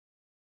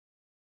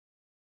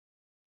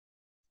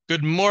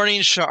Good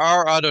morning,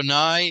 Sha'ar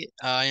Adonai.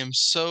 I am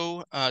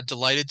so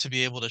delighted to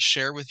be able to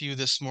share with you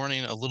this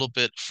morning a little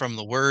bit from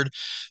the Word,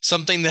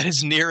 something that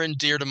is near and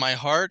dear to my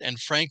heart. And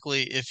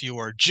frankly, if you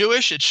are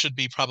Jewish, it should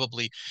be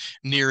probably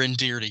near and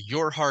dear to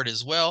your heart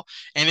as well.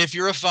 And if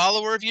you're a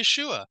follower of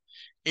Yeshua,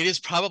 it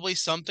is probably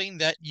something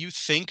that you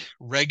think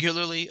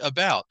regularly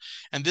about.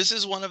 And this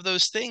is one of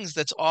those things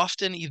that's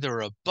often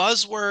either a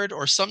buzzword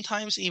or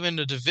sometimes even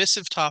a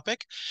divisive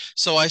topic.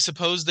 So I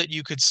suppose that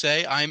you could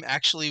say I'm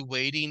actually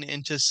wading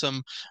into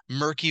some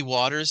murky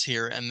waters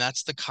here, and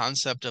that's the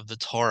concept of the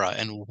Torah.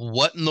 And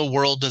what in the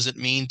world does it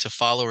mean to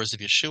followers of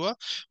Yeshua?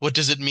 What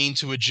does it mean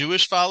to a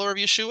Jewish follower of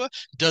Yeshua?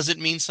 Does it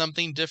mean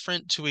something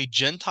different to a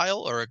Gentile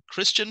or a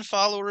Christian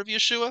follower of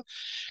Yeshua?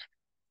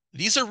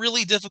 These are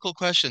really difficult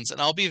questions,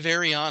 and I'll be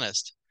very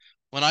honest.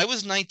 When I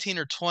was 19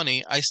 or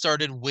 20, I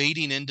started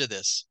wading into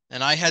this,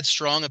 and I had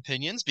strong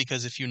opinions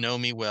because if you know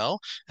me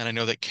well, and I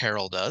know that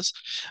Carol does,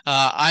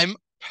 I'm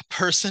a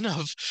person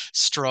of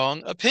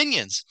strong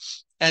opinions.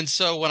 And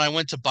so when I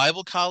went to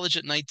Bible college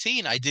at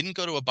 19, I didn't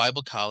go to a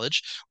Bible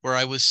college where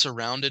I was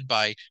surrounded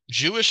by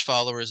Jewish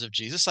followers of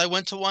Jesus. I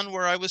went to one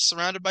where I was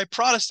surrounded by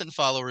Protestant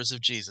followers of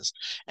Jesus.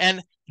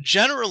 And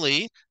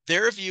generally,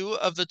 their view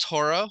of the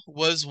Torah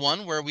was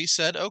one where we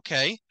said,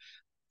 okay,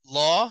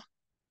 law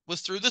was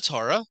through the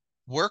Torah,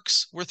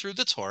 works were through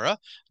the Torah,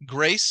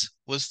 grace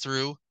was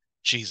through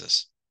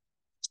Jesus.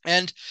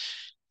 And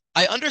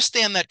I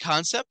understand that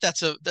concept.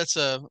 That's a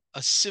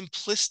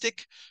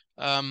simplistic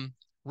um,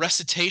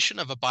 recitation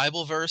of a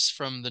Bible verse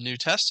from the New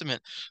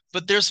Testament,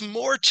 but there's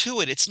more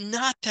to it. It's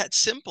not that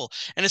simple.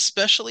 And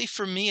especially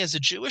for me as a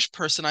Jewish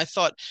person, I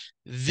thought,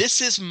 this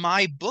is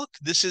my book.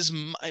 This is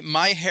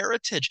my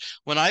heritage.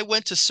 When I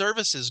went to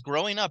services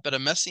growing up at a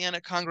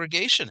Messianic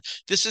congregation,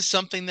 this is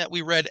something that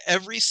we read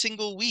every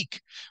single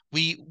week.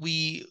 We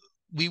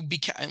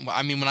became,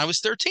 I mean, when I was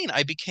 13,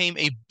 I became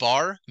a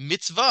bar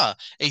mitzvah,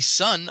 a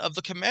son of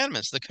the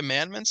commandments. The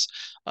commandments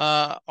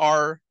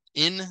are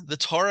in the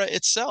Torah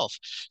itself.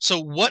 So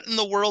what in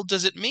the world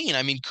does it mean?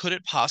 I mean, could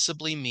it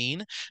possibly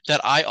mean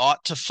that I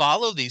ought to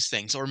follow these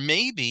things? Or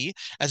maybe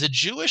as a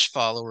Jewish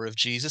follower of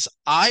Jesus,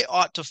 I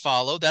ought to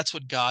follow, that's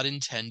what God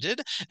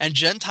intended, and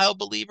Gentile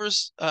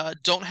believers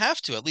don't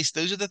have to. At least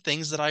those are the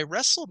things that I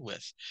wrestled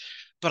with.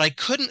 But I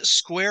couldn't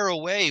square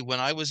away when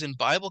I was in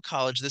Bible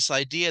college this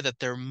idea that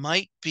there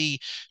might be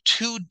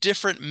two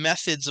different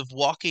methods of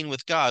walking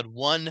with God.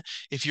 One,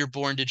 if you're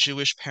born to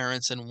Jewish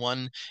parents, and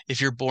one, if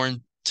you're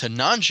born to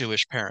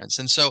non-Jewish parents.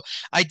 And so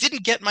I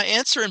didn't get my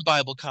answer in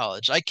Bible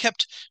college. I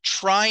kept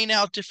trying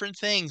out different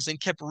things and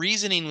kept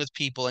reasoning with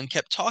people and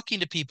kept talking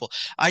to people.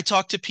 I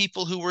talked to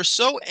people who were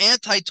so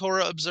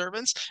anti-Torah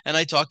observance, and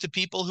I talked to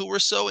people who were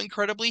so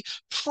incredibly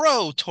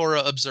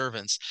pro-Torah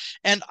observance.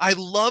 And I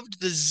loved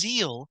the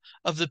zeal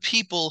of the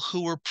people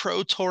who were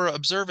pro-Torah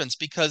observance,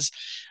 because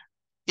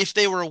if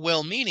they were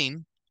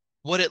well-meaning,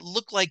 what it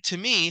looked like to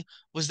me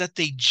was that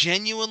they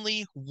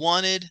genuinely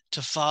wanted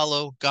to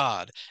follow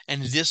God.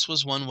 And this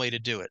was one way to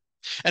do it.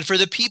 And for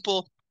the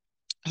people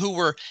who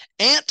were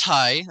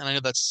anti, and I know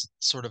that's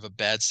sort of a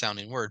bad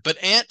sounding word,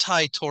 but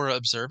anti-Torah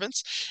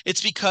observance, it's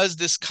because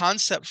this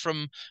concept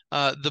from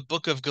the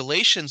book of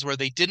Galatians, where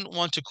they didn't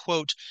want to,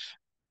 quote,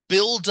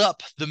 build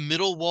up the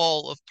middle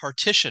wall of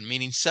partition,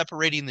 meaning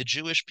separating the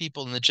Jewish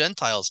people and the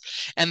Gentiles.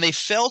 And they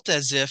felt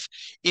as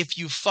if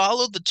you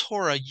followed the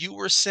Torah, you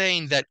were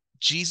saying that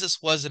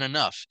Jesus wasn't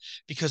enough,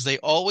 because they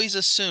always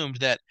assumed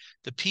that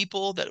the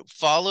people that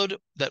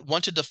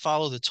wanted to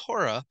follow the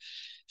Torah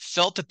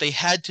felt that they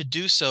had to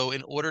do so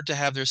in order to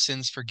have their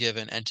sins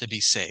forgiven and to be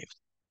saved.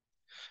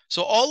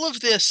 So all of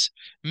this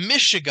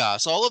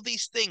mishigas, all of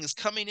these things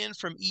coming in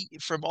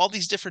from all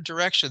these different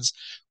directions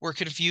were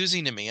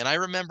confusing to me. And I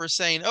remember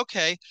saying,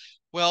 okay,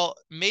 well,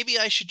 maybe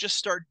I should just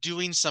start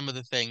doing some of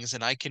the things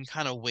and I can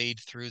kind of wade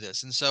through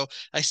this. And so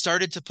I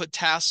started to put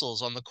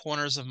tassels on the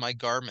corners of my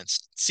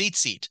garments,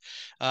 tzitzit,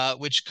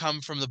 which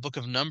come from the book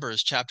of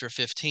Numbers, chapter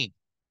 15.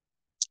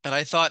 And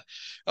I thought,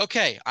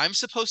 okay, I'm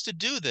supposed to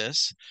do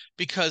this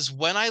because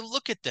when I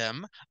look at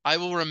them, I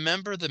will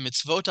remember the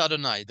mitzvot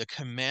Adonai, the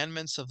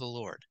commandments of the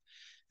Lord.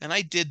 And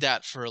I did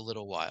that for a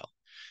little while.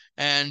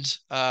 And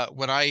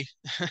when I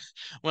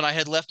when I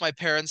had left my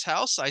parents'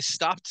 house, I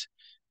started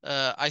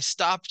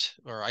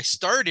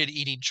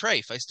eating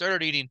treif. I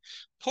started eating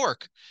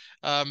pork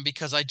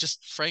because I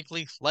just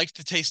frankly liked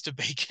the taste of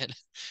bacon.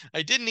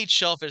 I didn't eat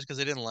shellfish because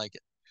I didn't like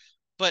it.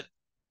 But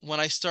when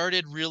I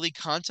started really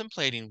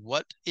contemplating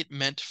what it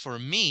meant for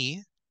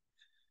me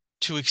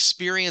to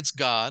experience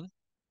God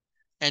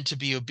and to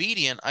be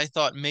obedient, I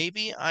thought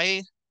maybe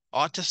I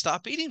ought to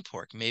stop eating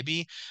pork.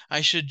 Maybe I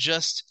should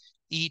just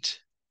eat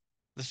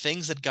the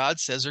things that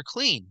God says are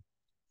clean.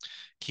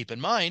 Keep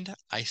in mind,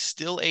 I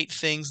still ate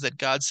things that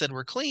God said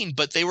were clean,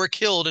 but they were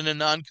killed in a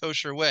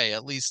non-kosher way,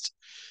 at least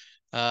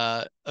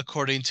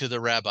according to the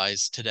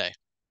rabbis today.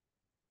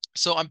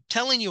 So I'm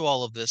telling you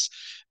all of this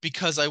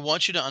because I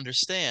want you to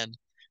understand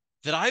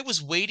that I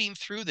was wading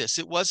through this.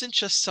 It wasn't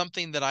just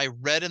something that I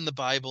read in the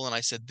Bible and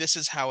I said, this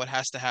is how it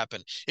has to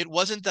happen. It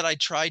wasn't that I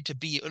tried to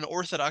be an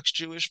Orthodox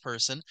Jewish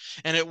person,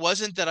 and it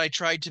wasn't that I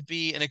tried to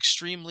be an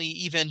extremely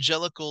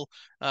evangelical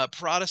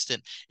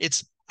Protestant.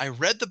 I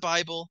read the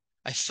Bible.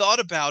 I thought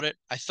about it.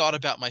 I thought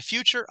about my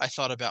future. I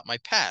thought about my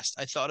past.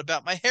 I thought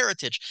about my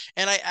heritage.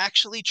 And I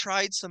actually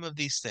tried some of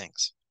these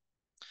things.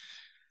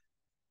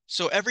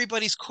 So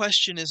everybody's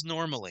question is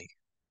normally,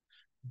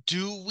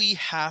 do we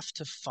have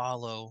to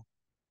follow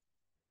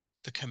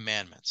the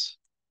commandments?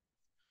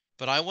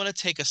 But I want to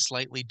take a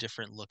slightly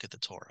different look at the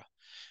Torah.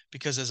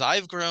 Because as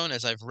I've grown,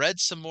 as I've read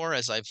some more,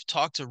 as I've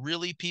talked to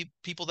really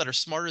people that are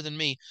smarter than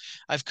me,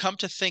 I've come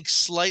to think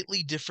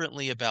slightly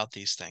differently about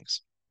these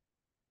things.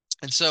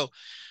 And so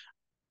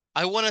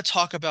I want to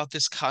talk about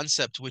this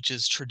concept, which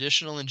is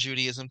traditional in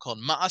Judaism, called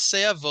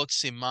Ma'aseh Avot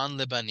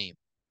Siman Banim.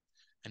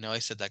 I know I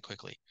said that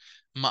quickly.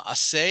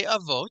 Ma'aseh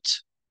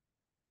Avot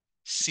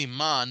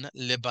Siman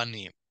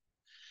Banim.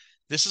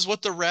 This is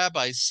what the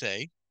rabbis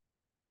say.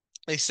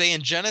 They say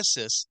in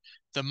Genesis,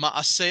 the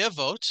Ma'aseh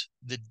Avot,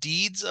 the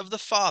deeds of the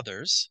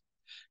fathers,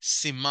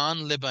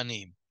 Siman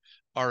Banim,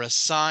 are a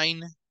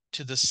sign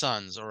to the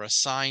sons, or a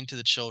sign to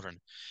the children.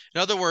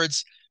 In other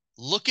words,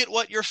 look at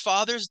what your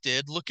fathers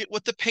did, look at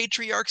what the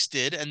patriarchs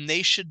did, and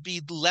they should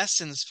be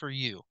lessons for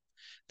you.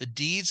 The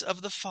deeds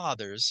of the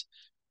fathers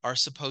are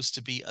supposed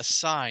to be a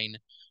sign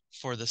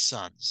for the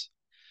sons.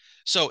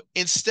 So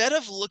instead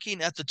of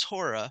looking at the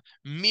Torah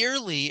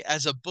merely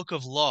as a book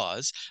of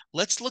laws,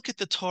 let's look at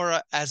the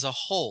Torah as a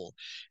whole.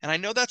 And I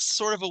know that's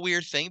sort of a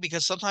weird thing,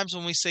 because sometimes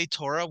when we say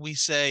Torah,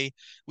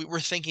 we're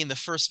thinking the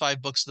first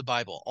 5 books of the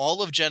Bible,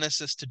 all of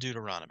Genesis to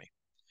Deuteronomy.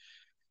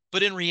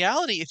 But in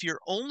reality, if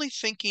you're only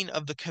thinking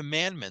of the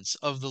commandments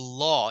of the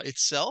law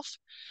itself,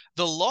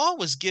 the law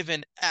was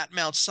given at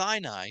Mount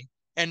Sinai,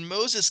 and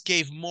Moses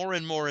gave more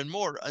and more and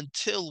more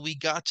until we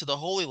got to the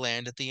Holy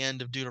Land at the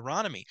end of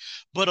Deuteronomy.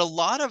 But a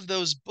lot of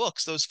those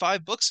books, those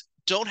 5 books,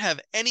 don't have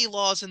any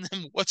laws in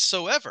them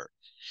whatsoever.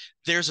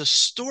 There's a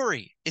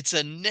story, it's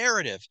a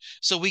narrative.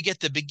 So we get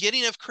the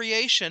beginning of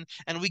creation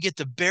and we get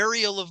the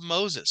burial of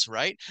Moses,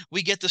 right?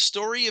 We get the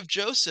story of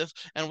Joseph,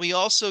 and we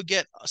also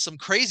get some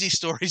crazy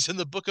stories in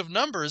the book of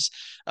Numbers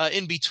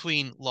in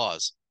between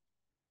laws.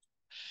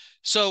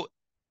 So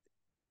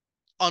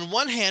on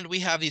one hand, we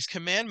have these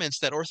commandments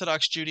that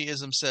Orthodox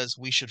Judaism says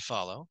we should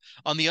follow.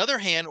 On the other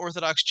hand,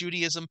 Orthodox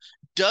Judaism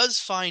does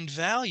find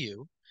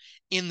value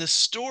in the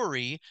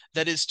story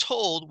that is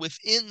told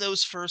within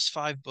those first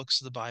 5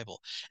 books of the Bible.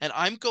 And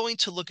I'm going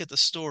to look at the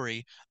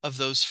story of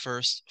those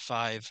first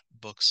 5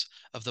 books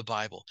of the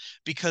Bible,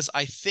 because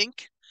I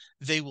think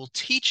they will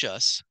teach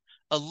us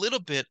a little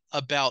bit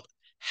about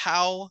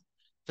how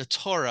the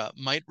Torah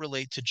might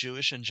relate to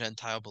Jewish and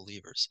Gentile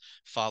believers,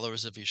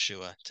 followers of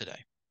Yeshua today.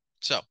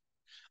 So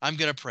I'm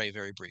going to pray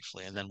very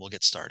briefly, and then we'll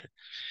get started.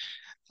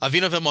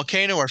 Avinu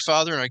v'Malkeinu, our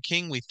Father and our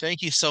King, we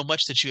thank you so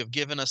much that you have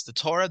given us the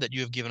Torah, that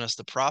you have given us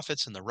the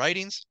prophets and the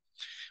writings.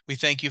 We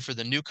thank you for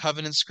the New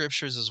Covenant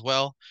scriptures as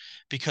well,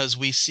 because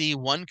we see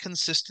one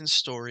consistent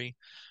story,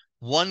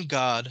 one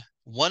God,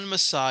 one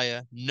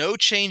Messiah, no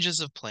changes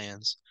of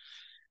plans.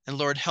 And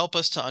Lord, help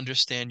us to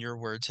understand your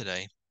word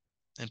today,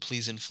 and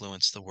please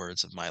influence the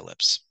words of my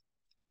lips.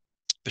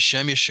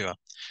 B'Shem Yeshua,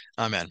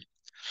 amen.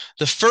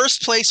 The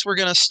first place we're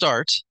going to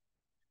start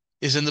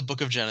is in the book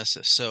of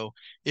Genesis. So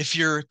if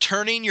you're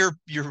turning your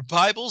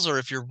Bibles, or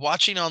if you're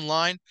watching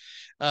online,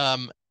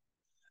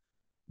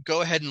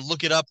 go ahead and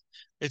look it up.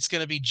 It's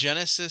going to be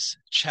Genesis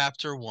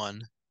chapter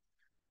 1,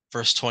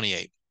 verse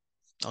 28.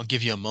 I'll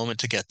give you a moment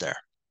to get there.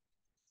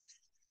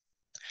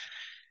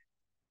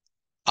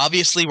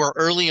 Obviously, we're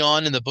early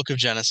on in the book of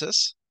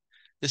Genesis.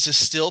 This is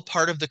still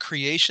part of the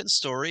creation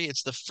story.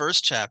 It's the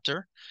first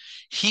chapter.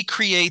 He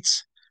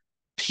creates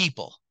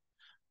people.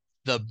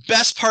 The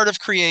best part of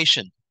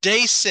creation,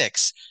 day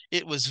 6,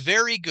 it was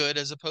very good,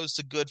 as opposed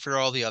to good for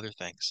all the other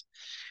things.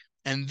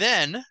 And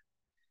then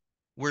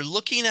we're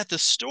looking at the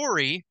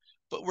story,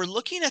 but we're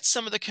looking at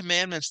some of the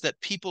commandments that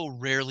people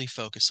rarely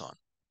focus on.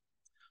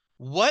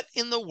 What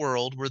in the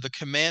world were the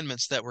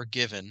commandments that were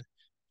given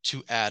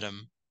to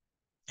Adam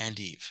and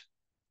Eve?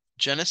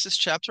 Genesis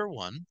chapter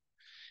 1,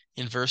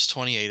 in verse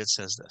 28, it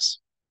says this.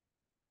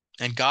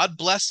 And God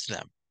blessed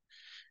them,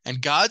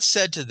 and God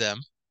said to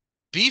them,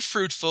 be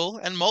fruitful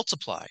and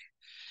multiply,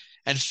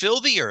 and fill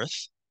the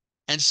earth,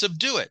 and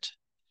subdue it,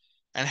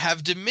 and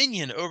have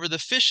dominion over the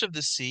fish of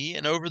the sea,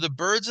 and over the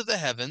birds of the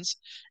heavens,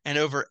 and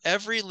over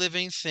every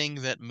living thing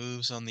that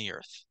moves on the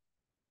earth.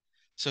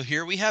 So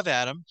here we have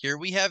Adam, here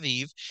we have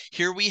Eve,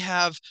 here we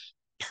have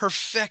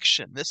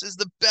perfection. This is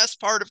the best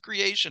part of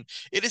creation.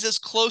 It is as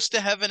close to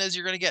heaven as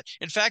you're going to get.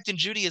 In fact, in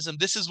Judaism,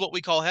 this is what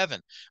we call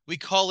heaven. We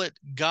call it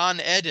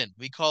Gan Eden.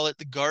 We call it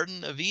the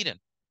Garden of Eden.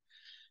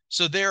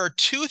 So there are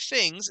 2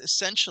 things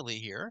essentially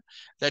here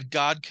that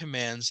God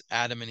commands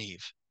Adam and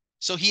Eve.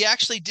 So he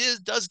actually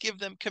does give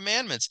them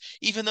commandments,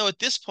 even though at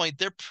this point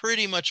they're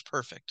pretty much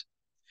perfect.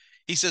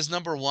 He says,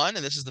 number 1,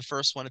 and this is the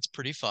first one, it's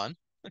pretty fun.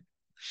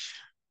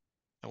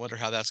 I wonder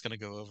how that's going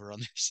to go over on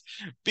this.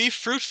 Be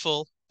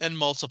fruitful and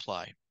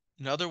multiply.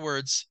 In other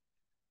words,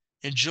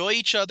 enjoy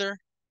each other,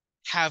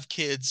 have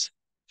kids,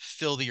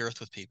 fill the earth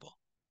with people.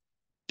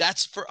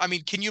 I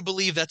mean, can you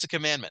believe that's a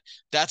commandment?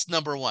 That's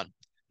number one.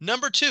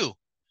 Number two,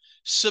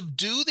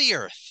 subdue the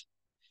earth,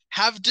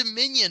 have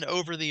dominion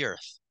over the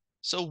earth.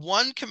 So,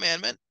 one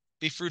commandment,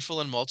 be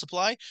fruitful and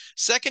multiply.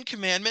 Second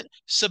commandment,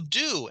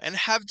 subdue and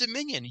have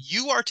dominion.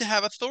 You are to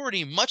have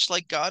authority, much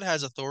like God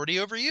has authority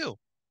over you.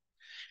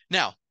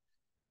 Now,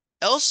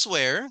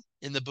 elsewhere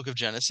in the book of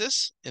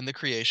Genesis, in the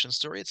creation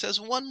story, it says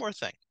one more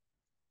thing.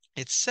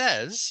 It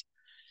says,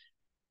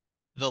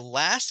 the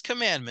last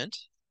commandment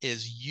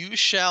is, you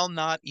shall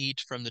not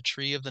eat from the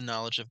tree of the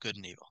knowledge of good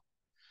and evil.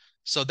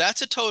 So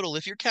that's a total,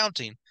 if you're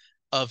counting,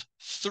 of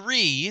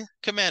 3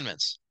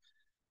 commandments.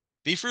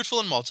 Be fruitful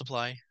and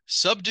multiply,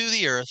 subdue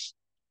the earth,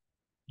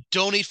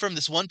 don't eat from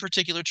this one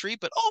particular tree,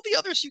 but all the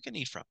others you can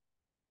eat from.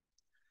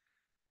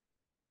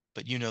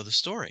 But you know the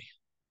story.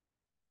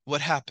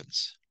 What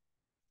happens?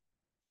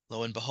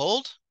 Lo and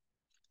behold,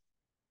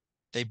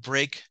 they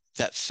break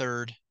that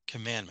 3rd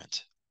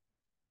commandment.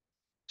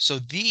 So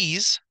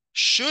these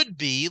should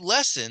be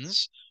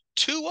lessons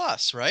to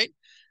us, right?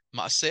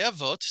 Ma'aseh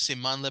Avot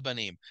Siman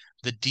Banim.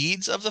 The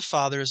deeds of the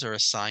fathers are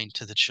assigned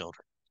to the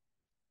children.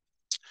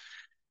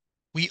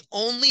 We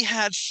only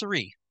had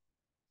 3,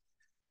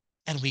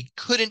 and we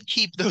couldn't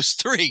keep those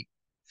 3.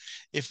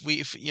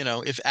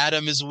 If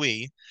Adam is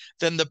we,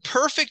 then the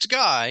perfect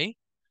guy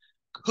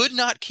could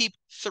not keep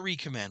 3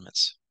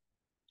 commandments.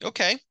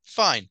 Okay,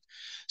 fine.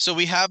 So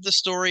we have the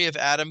story of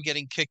Adam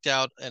getting kicked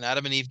out and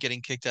Adam and Eve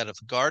getting kicked out of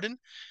the garden.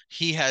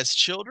 He has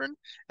children,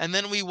 and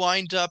then we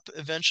wind up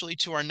eventually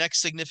to our next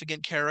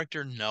significant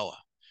character, Noah.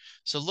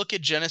 So look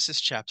at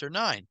Genesis chapter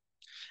 9.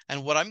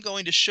 And what I'm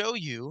going to show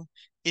you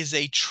is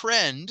a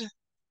trend,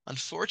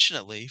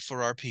 unfortunately,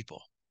 for our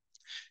people.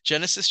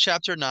 Genesis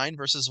chapter 9,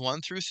 verses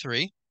 1 through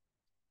 3.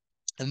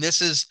 And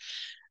this is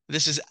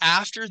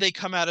after they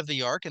come out of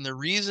the ark. And the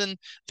reason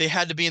they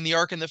had to be in the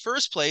ark in the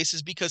first place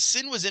is because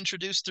sin was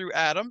introduced through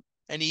Adam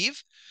and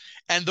Eve,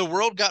 and the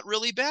world got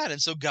really bad.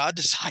 And so God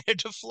decided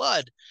to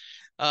flood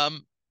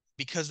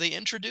because they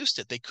introduced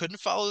it. They couldn't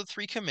follow the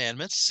 3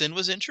 commandments. Sin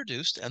was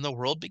introduced, and the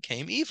world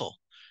became evil.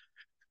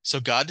 So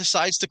God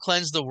decides to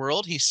cleanse the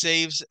world. He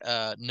saves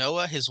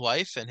Noah, his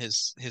wife, and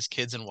his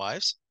kids and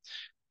wives.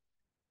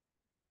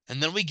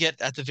 And then we get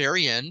at the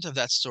very end of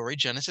that story,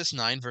 Genesis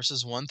 9,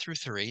 verses 1 through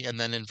 3, and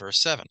then in verse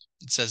 7,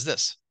 it says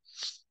this.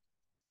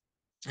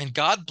 And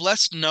God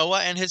blessed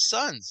Noah and his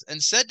sons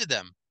and said to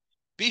them,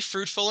 be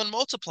fruitful and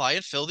multiply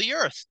and fill the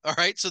earth. All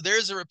right, so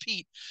there's a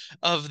repeat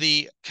of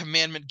the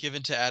commandment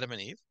given to Adam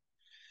and Eve.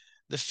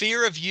 The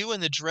fear of you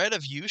and the dread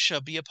of you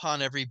shall be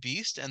upon every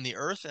beast and the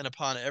earth and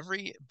upon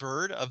every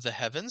bird of the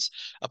heavens,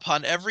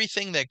 upon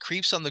everything that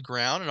creeps on the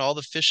ground and all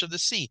the fish of the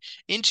sea.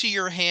 Into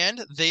your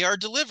hand they are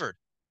delivered.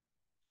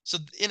 So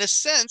in a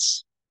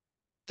sense,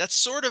 that's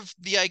sort of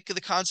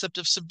the concept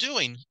of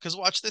subduing, because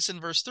watch this in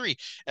verse 3.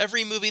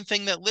 Every moving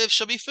thing that lives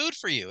shall be food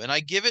for you, and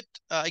I give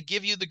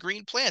you the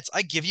green plants.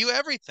 I give you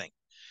everything.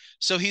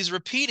 So he's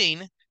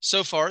repeating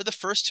so far the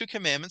first 2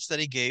 commandments that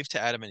he gave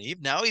to Adam and Eve.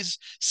 Now he's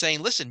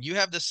saying, listen, you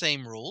have the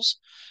same rules.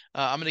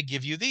 I'm going to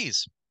give you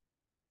these.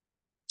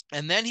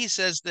 And then he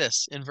says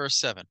this in verse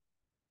 7.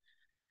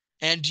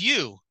 And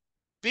you,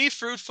 be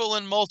fruitful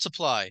and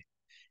multiply,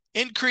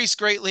 increase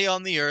greatly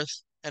on the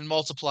earth and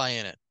multiply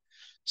in it.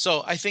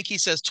 So I think he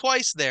says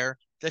twice there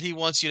that he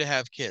wants you to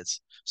have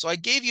kids. So I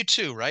gave you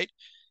 2, right?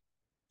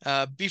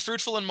 Be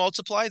fruitful and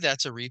multiply.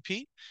 That's a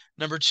repeat.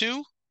 Number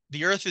 2,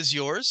 the earth is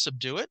yours.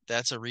 Subdue it.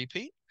 That's a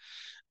repeat.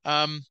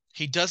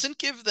 He doesn't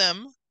give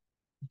them,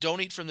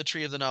 don't eat from the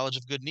tree of the knowledge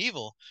of good and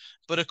evil.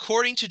 But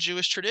according to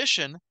Jewish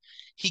tradition,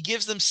 he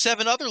gives them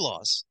 7 other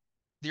laws.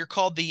 They're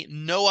called the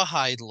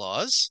Noahide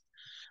laws.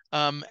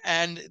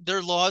 And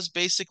they're laws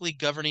basically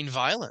governing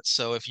violence.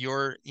 So if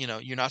you're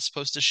not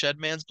supposed to shed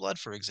man's blood,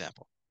 for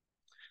example.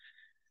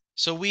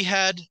 So we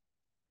had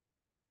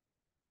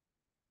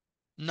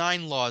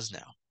 9 laws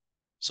now.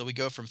 So we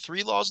go from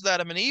 3 laws with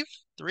Adam and Eve,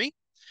 3,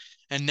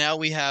 and now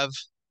we have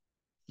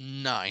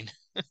 9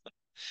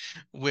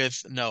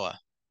 with Noah.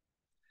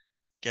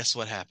 Guess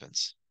what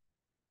happens?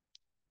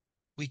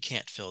 We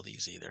can't fill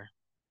these either.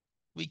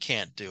 We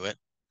can't do it.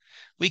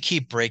 We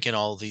keep breaking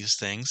all these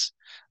things.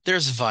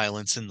 There's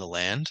violence in the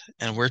land,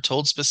 and we're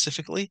told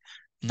specifically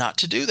not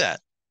to do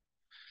that.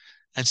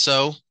 And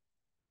so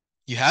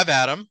you have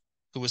Adam,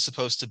 who was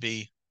supposed to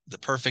be the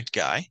perfect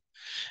guy.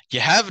 You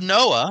have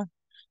Noah,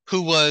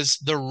 who was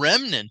the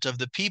remnant of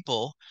the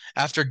people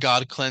after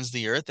God cleansed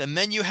the earth. And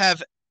then you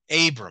have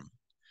Abram.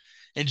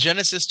 In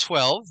Genesis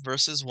 12,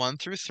 verses 1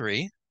 through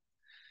 3,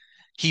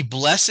 he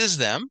blesses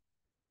them.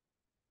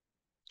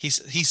 He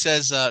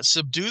says,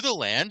 subdue the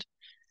land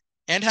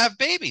and have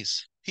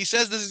babies. He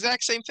says the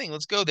exact same thing.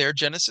 Let's go there.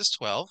 Genesis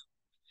 12.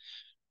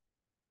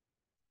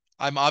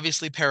 I'm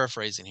obviously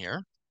paraphrasing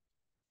here.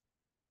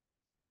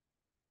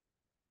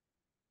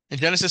 In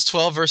Genesis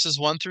 12, verses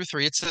 1 through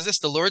 3, it says this.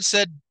 The Lord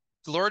said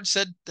The Lord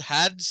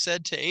had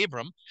said to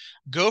Abram,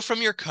 "Go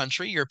from your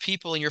country, your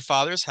people, and your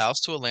father's house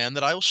to a land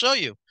that I will show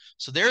you."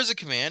 So there's a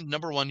command.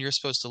 Number one, you're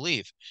supposed to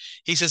leave.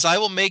 He says, "I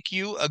will make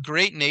you a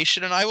great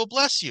nation and I will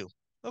bless you."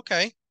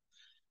 Okay.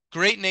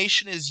 Great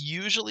nation is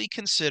usually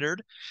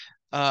considered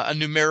a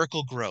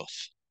numerical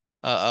growth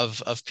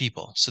of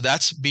people. So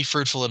that's be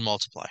fruitful and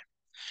multiply.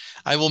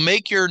 I will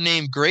make your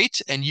name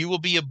great and you will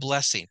be a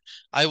blessing.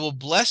 I will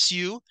bless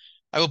you.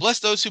 I will bless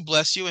those who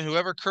bless you, and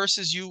whoever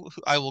curses you,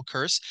 I will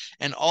curse,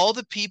 and all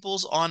the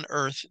peoples on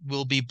earth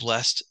will be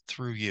blessed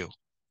through you.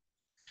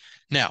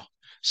 Now,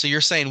 so you're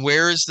saying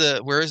where is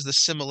the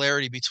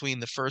similarity between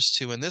the first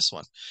two and this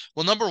one?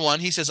 Well, number one,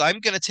 he says,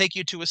 I'm going to take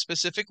you to a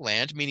specific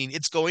land, meaning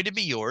it's going to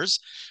be yours,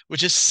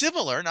 which is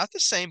similar, not the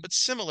same, but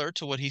similar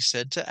to what he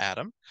said to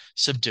Adam,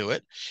 subdue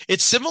it.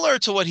 It's similar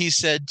to what he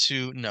said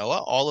to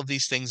Noah, all of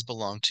these things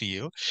belong to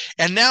you.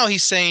 And now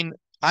he's saying,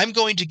 I'm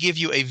going to give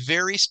you a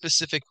very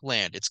specific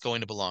land. It's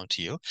going to belong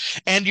to you.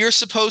 And you're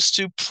supposed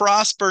to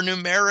prosper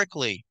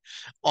numerically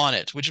on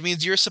it, which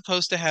means you're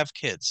supposed to have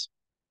kids.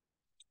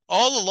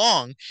 All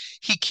along,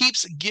 he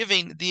keeps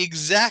giving the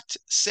exact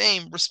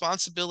same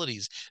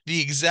responsibilities, the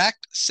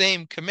exact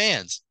same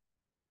commands.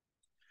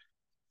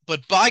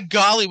 But by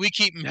golly, we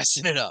keep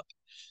messing it up.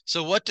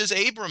 So what does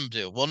Abram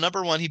do? Well,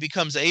 number one, he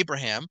becomes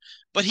Abraham,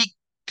 but he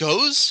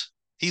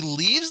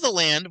leaves the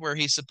land where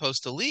he's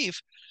supposed to leave.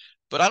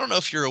 But I don't know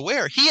if you're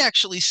aware, he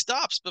actually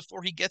stops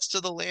before he gets to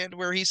the land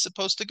where he's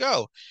supposed to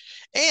go.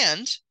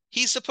 And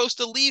he's supposed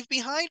to leave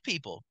behind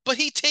people, but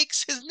he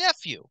takes his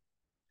nephew.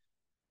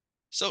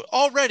 So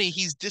already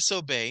he's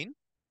disobeying.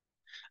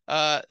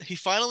 He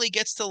finally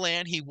gets to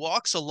land. He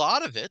walks a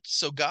lot of it.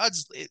 So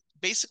God's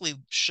basically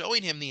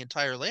showing him the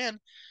entire land.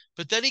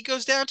 But then he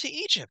goes down to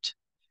Egypt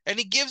and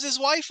he gives his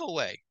wife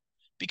away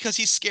because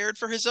he's scared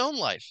for his own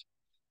life.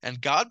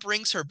 And God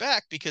brings her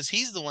back because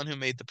he's the one who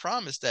made the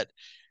promise that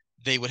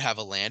they would have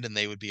a land and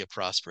they would be a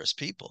prosperous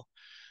people.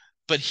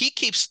 But he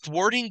keeps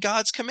thwarting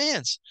God's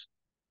commands.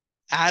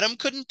 Adam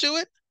couldn't do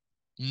it.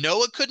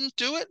 Noah couldn't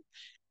do it.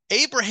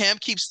 Abraham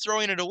keeps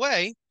throwing it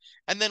away.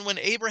 And then when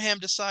Abraham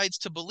decides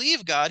to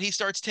believe God, he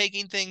starts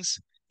taking things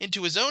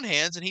into his own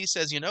hands and he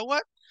says, you know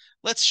what?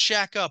 Let's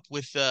shack up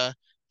with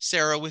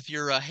Sarah, with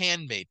your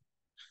handmaid.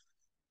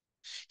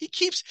 He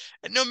keeps,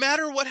 no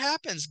matter what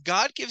happens,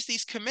 God gives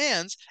these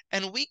commands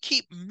and we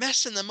keep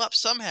messing them up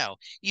somehow,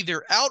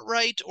 either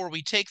outright or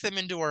we take them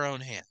into our own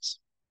hands.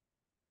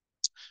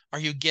 Are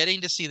you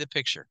getting to see the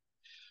picture?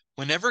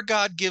 Whenever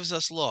God gives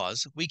us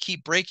laws, we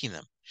keep breaking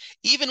them.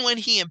 Even when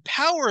he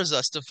empowers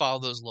us to follow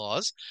those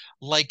laws,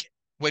 like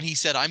when he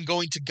said, I'm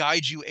going to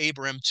guide you,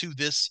 Abram, to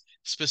this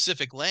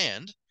specific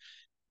land,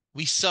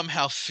 we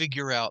somehow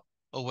figure out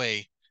a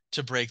way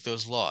to break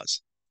those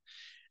laws.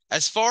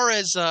 As far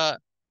as, let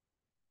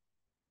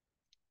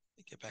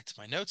me get back to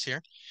my notes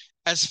here.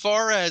 As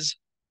far as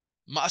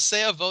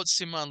Avot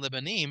Siman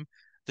Banim,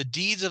 the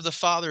deeds of the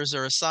fathers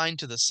are assigned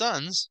to the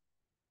sons,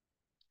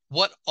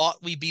 what ought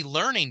we be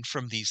learning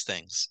from these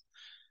things?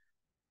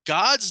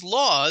 God's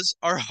laws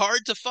are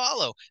hard to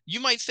follow.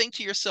 You might think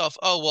to yourself,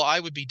 oh, well, I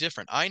would be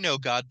different. I know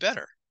God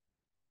better.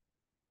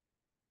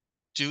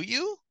 Do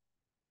you?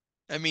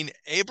 I mean,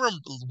 Abram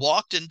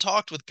walked and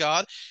talked with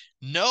God.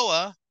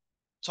 Noah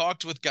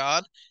talked with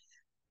God.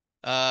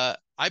 I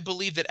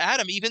believe that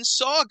Adam even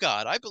saw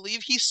God. I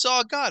believe he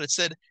saw God. It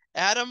said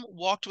Adam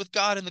walked with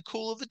God in the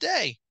cool of the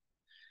day.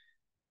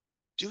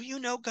 Do you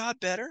know God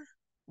better?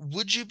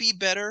 Would you be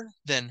better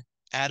than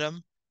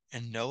Adam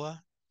and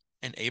Noah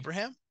and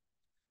Abraham?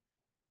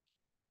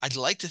 I'd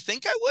like to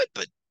think I would,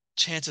 but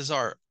chances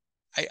are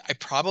I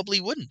probably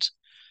wouldn't.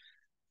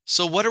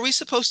 So what are we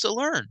supposed to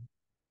learn?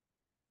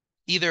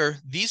 Either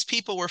these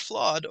people were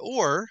flawed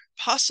or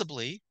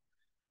possibly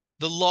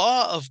the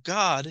law of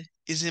God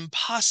is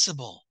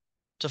impossible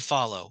to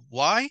follow.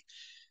 Why?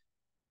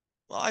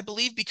 Well, I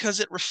believe because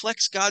it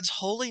reflects God's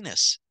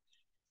holiness.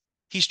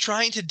 He's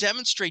trying to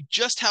demonstrate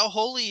just how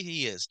holy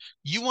he is.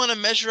 You want to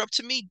measure up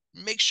to me?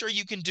 Make sure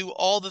you can do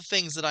all the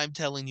things that I'm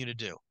telling you to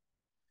do.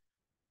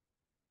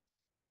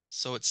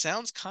 So it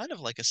sounds kind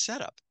of like a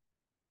setup.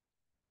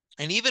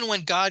 And even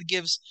when God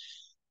gives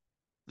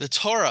the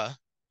Torah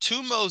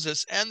to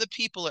Moses and the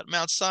people at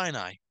Mount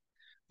Sinai,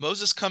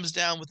 Moses comes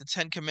down with the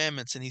 10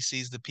 Commandments and he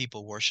sees the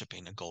people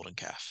worshiping a golden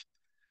calf.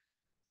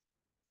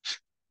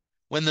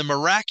 When the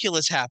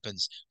miraculous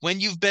happens, when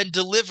you've been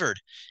delivered,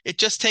 it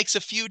just takes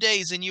a few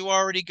days and you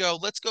already go,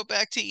 let's go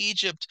back to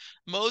Egypt.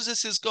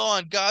 Moses is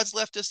gone. God's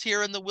left us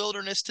here in the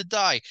wilderness to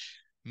die.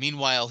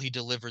 Meanwhile, he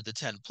delivered the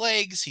 10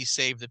 plagues. He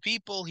saved the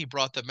people. He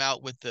brought them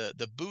out with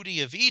the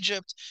booty of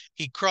Egypt.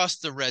 He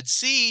crossed the Red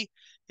Sea,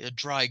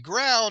 dry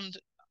ground,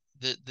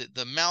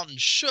 the mountain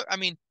shook. I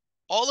mean,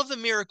 all of the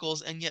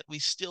miracles, and yet we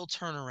still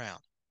turn around.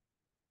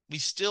 We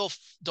still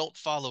don't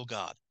follow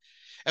God.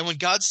 And when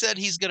God said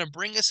he's going to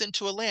bring us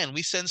into a land,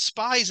 we send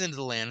spies into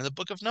the land in the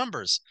book of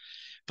Numbers.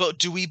 But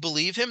do we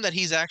believe him that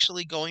he's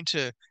actually going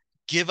to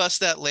give us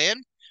that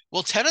land?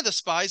 Well, 10 of the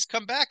spies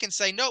come back and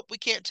say, nope, we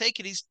can't take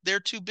it.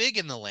 They're too big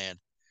in the land.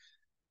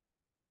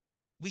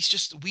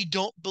 We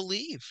don't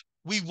believe.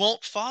 We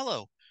won't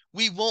follow.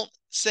 We won't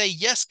say,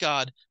 yes,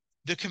 God,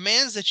 the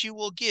commands that you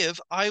will give,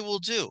 I will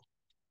do.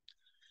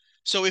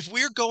 So if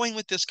we're going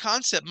with this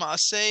concept,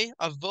 Maaseh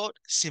Avot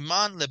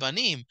Siman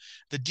Banim,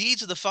 the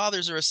deeds of the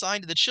fathers are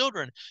assigned to the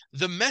children,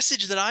 the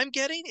message that I'm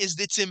getting is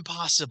it's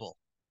impossible.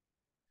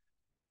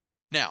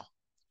 Now,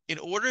 in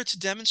order to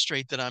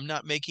demonstrate that I'm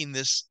not making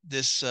this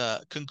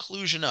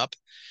conclusion up,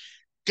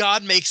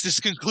 God makes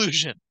this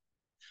conclusion.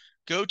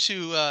 Go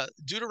to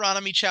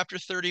Deuteronomy chapter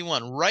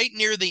 31, right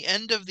near the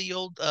end of the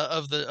old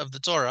of the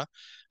Torah,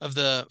 of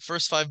the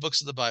first 5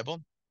 books of the Bible.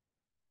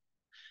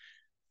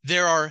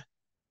 There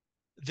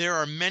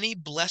are many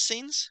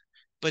blessings,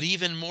 but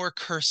even more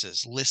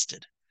curses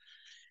listed.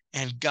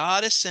 And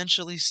God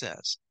essentially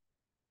says,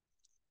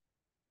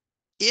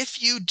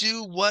 if you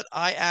do what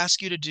I ask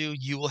you to do,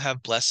 you will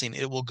have blessing.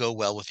 It will go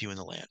well with you in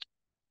the land.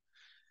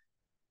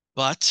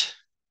 But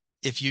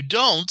if you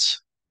don't,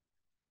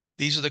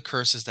 these are the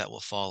curses that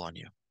will fall on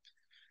you.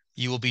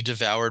 You will be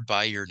devoured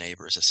by your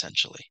neighbors,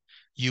 essentially.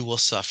 You will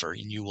suffer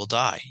and you will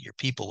die. Your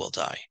people will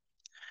die.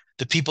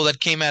 The people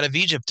that came out of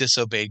Egypt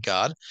disobeyed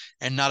God,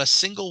 and not a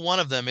single one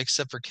of them,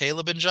 except for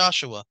Caleb and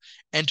Joshua,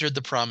 entered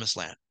the promised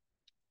land.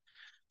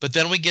 But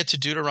then we get to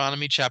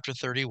Deuteronomy chapter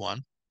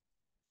 31.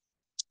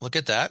 Look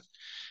at that,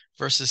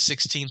 verses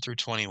 16 through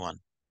 21.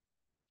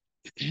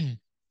 It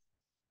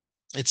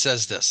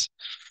says this.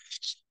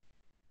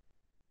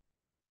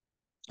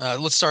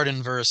 Let's start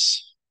in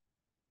verse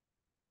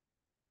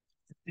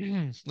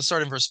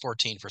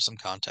 14 for some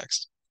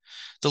context.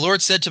 The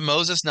Lord said to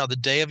Moses, now the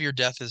day of your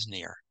death is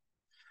near.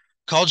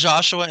 Call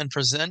Joshua and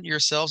present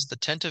yourselves at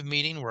the tent of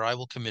meeting where I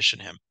will commission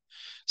him.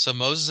 So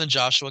Moses and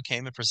Joshua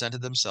came and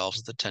presented themselves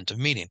at the tent of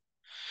meeting.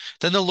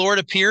 Then the Lord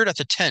appeared at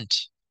the tent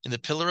in the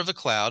pillar of a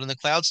cloud, and the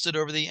cloud stood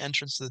over the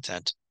entrance to the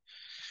tent.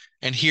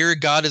 And here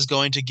God is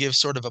going to give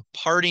sort of a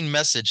parting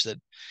message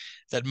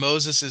that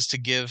Moses is to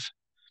give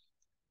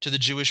to the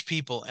Jewish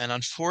people. And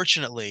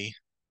unfortunately,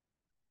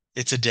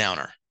 it's a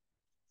downer.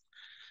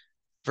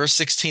 Verse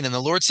 16, and the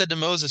Lord said to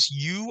Moses,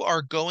 you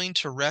are going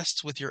to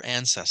rest with your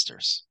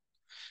ancestors.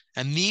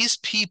 And these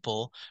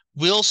people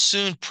will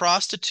soon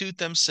prostitute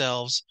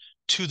themselves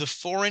to the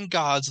foreign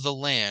gods of the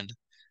land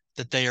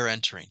that they are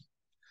entering.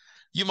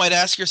 You might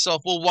ask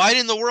yourself, well, why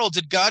in the world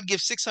did God give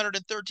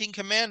 613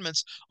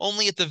 commandments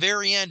only at the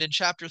very end in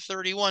chapter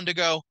 31 to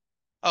go,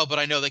 oh, but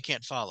I know they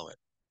can't follow it?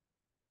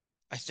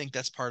 I think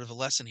that's part of the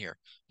lesson here.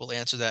 We'll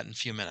answer that in a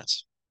few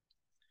minutes.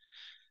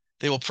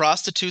 They will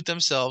prostitute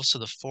themselves to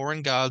the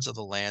foreign gods of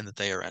the land that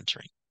they are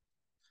entering.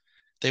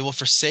 They will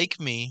forsake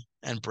me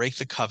and break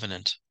the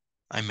covenant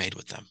I made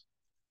with them.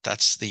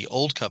 That's the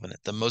old covenant,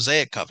 the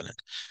Mosaic covenant,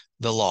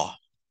 the law.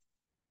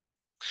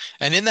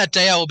 And in that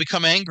day I will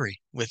become angry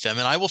with them,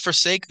 and I will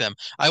forsake them.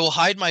 I will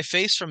hide my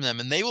face from them,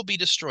 and they will be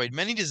destroyed.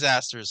 Many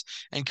disasters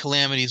and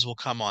calamities will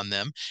come on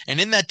them.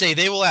 And in that day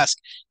they will ask,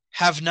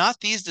 have not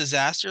these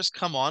disasters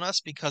come on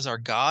us because our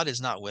God is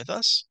not with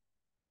us?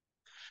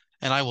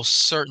 And I will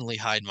certainly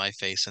hide my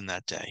face in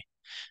that day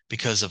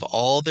because of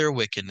all their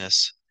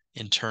wickedness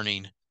in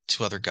turning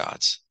to other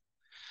gods.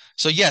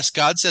 So yes,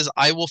 God says,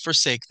 I will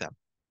forsake them.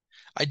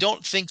 I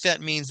don't think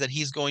that means that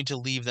he's going to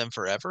leave them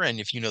forever. And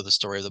if you know the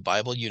story of the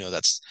Bible, you know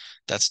that's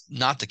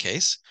not the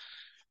case.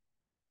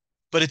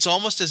 But it's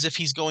almost as if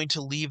he's going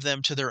to leave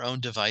them to their own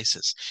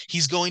devices.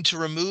 He's going to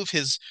remove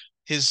his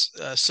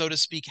so to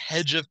speak,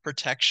 hedge of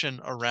protection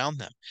around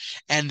them.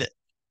 And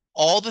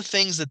all the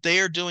things that they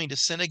are doing to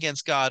sin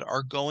against God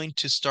are going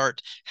to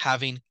start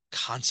having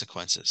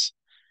consequences.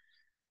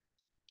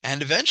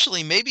 And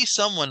eventually, maybe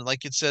someone,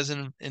 like it says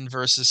in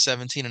verses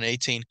 17 and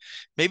 18,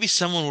 maybe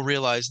someone will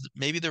realize that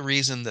maybe the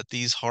reason that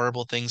these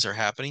horrible things are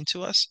happening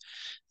to us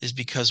is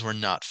because we're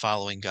not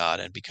following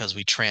God and because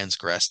we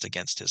transgressed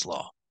against his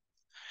law.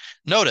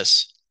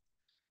 Notice,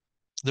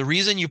 the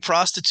reason you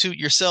prostitute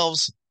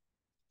yourselves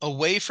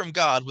away from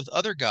God with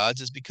other gods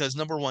is because,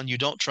 number one, you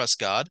don't trust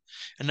God,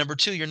 and number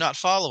two, you're not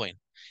following.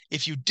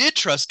 If you did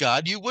trust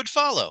God, you would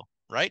follow,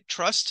 right?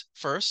 Trust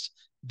first,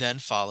 then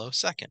follow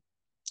second.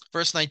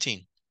 Verse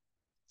 19.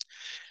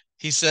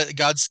 He said,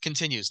 God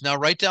continues, now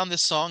write down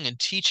this song and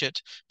teach it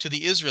to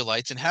the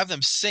Israelites and have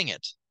them sing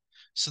it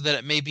so that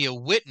it may be a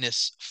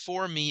witness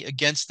for me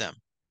against them.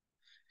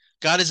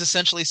 God is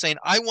essentially saying,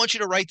 I want you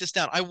to write this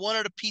down. I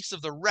wanted a piece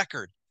of the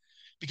record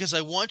because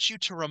I want you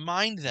to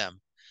remind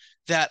them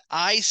that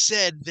I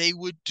said they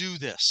would do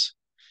this.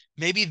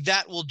 Maybe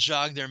that will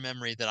jog their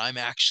memory that I'm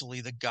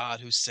actually the God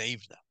who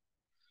saved them.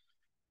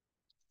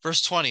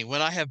 Verse 20,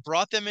 when I have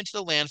brought them into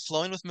the land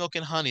flowing with milk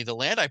and honey, the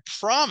land I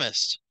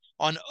promised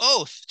on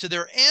oath to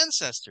their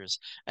ancestors,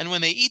 and when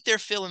they eat their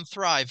fill and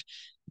thrive,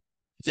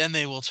 then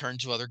they will turn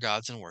to other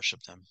gods and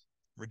worship them,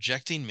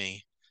 rejecting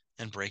me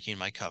and breaking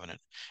my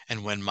covenant.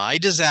 And when my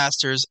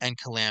disasters and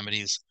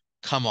calamities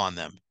come on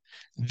them,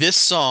 this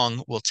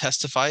song will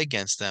testify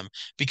against them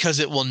because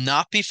it will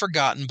not be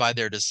forgotten by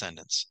their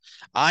descendants.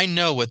 I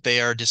know what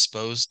they are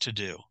disposed to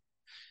do,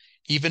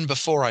 even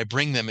before I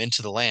bring them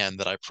into the land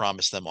that I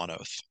promised them on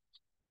oath.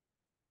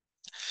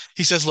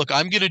 He says, look,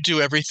 I'm going to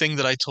do everything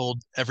that I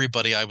told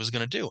everybody I was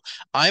going to do.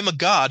 I'm a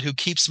God who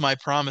keeps my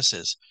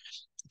promises.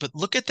 But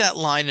look at that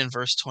line in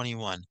verse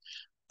 21.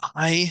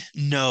 I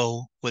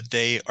know what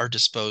they are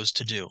disposed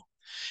to do.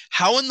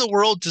 How in the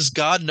world does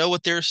God know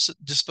what they're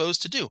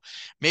disposed to do?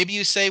 Maybe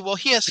you say, well,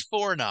 he has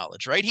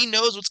foreknowledge, right? He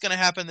knows what's going to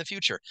happen in the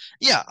future.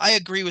 Yeah, I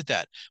agree with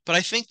that. But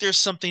I think there's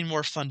something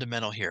more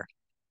fundamental here.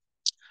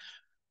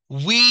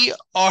 We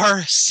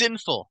are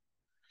sinful.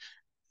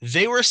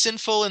 They were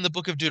sinful in the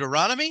book of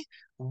Deuteronomy.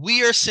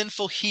 We are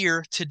sinful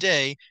here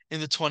today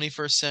in the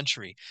 21st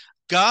century.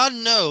 God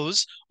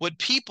knows what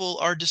people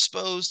are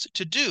disposed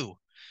to do.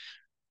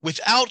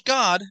 Without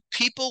God,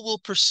 people will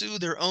pursue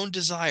their own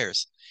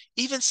desires.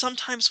 Even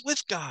sometimes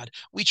with God,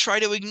 we try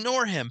to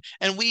ignore him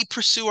and we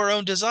pursue our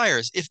own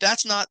desires. If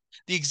that's not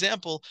the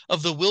example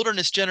of the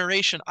wilderness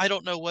generation, I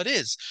don't know what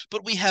is.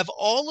 But we have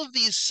all of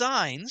these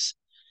signs.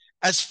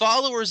 As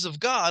followers of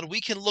God,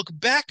 we can look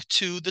back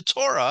to the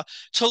Torah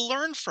to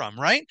learn from,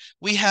 right?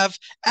 We have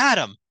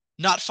Adam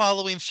not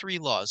following 3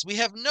 laws. We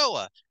have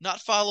Noah not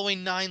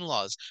following 9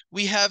 laws.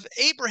 We have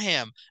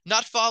Abraham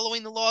not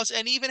following the laws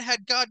and even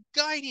had God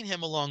guiding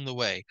him along the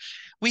way.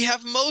 We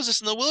have Moses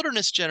in the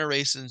wilderness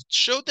generations,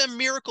 showed them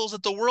miracles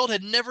that the world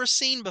had never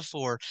seen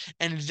before,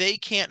 and they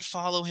can't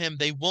follow him.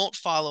 They won't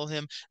follow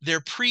him.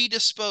 They're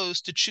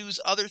predisposed to choose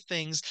other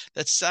things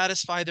that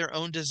satisfy their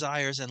own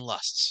desires and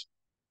lusts.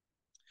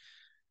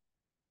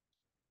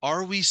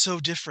 Are we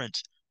so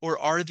different, or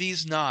are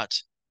these not?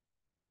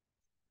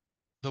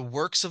 The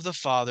works of the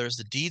fathers,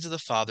 the deeds of the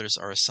fathers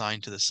are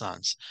assigned to the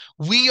sons.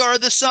 We are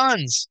the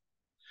sons.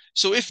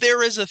 So if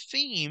there is a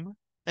theme,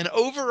 an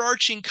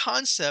overarching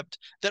concept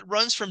that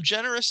runs from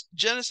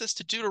Genesis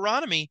to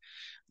Deuteronomy,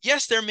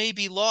 yes, there may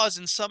be laws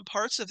in some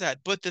parts of that,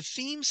 but the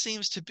theme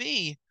seems to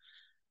be,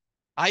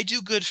 I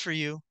do good for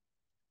you.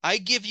 I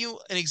give you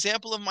an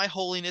example of my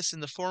holiness in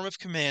the form of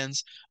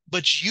commands,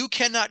 but you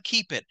cannot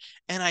keep it.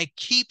 And I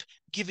keep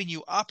giving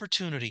you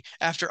opportunity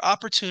after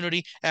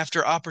opportunity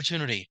after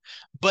opportunity.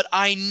 But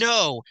I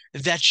know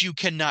that you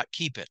cannot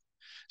keep it.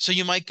 So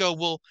you might go,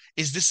 well,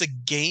 is this a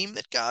game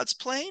that God's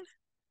playing?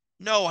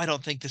 No, I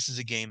don't think this is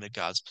a game that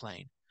God's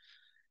playing.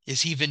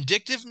 Is he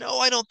vindictive? No,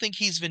 I don't think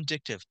he's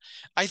vindictive.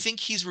 I think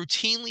he's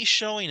routinely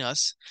showing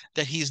us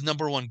that he's,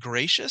 number one,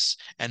 gracious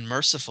and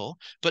merciful,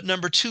 but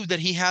number two, that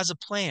he has a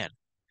plan.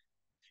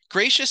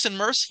 Gracious and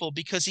merciful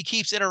because he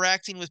keeps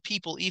interacting with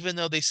people even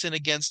though they sin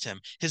against him.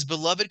 His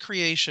beloved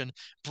creation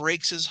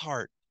breaks his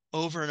heart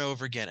over and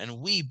over again, and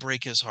we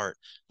break his heart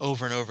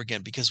over and over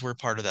again because we're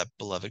part of that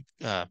beloved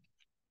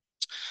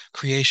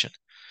creation.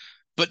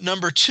 But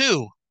number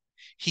two,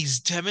 he's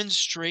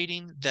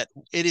demonstrating that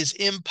it is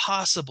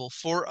impossible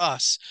for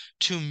us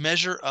to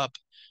measure up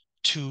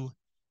to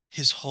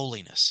his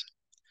holiness.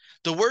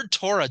 The word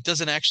Torah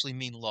doesn't actually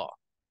mean law.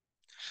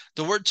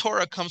 The word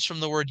Torah comes from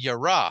the word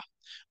yara,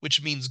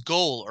 which means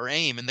goal or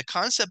aim. And the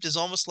concept is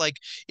almost like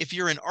if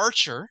you're an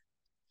archer,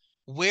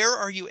 where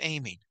are you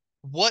aiming?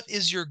 What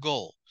is your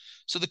goal?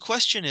 So the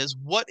question is,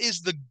 what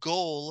is the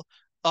goal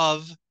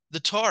of the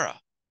Torah?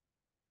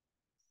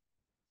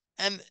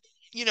 And,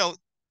 you know,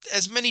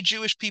 as many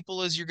Jewish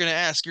people as you're going to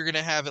ask, you're going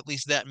to have at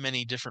least that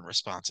many different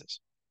responses.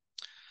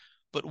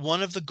 But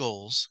one of the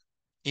goals,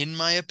 in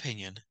my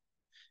opinion,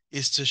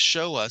 is to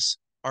show us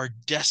our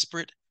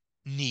desperate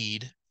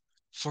need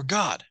for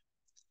God.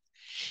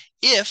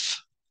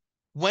 If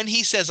when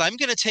he says, I'm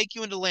going to take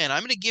you into land,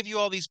 I'm going to give you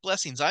all these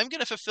blessings, I'm going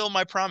to fulfill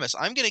my promise,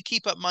 I'm going to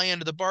keep up my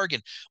end of the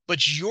bargain,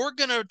 but you're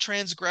going to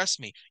transgress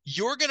me,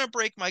 you're going to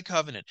break my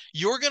covenant,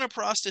 you're going to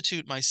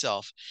prostitute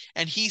myself.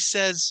 And he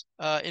says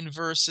in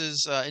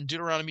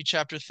Deuteronomy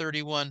chapter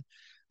 31,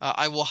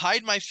 I will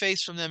hide my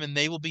face from them and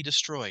they will be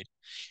destroyed.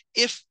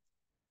 If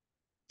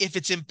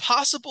it's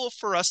impossible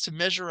for us to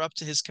measure up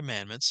to his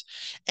commandments,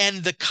 and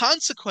the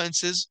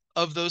consequences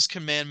of those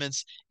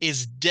commandments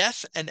is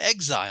death and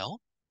exile,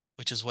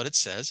 which is what it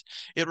says,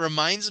 it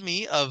reminds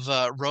me of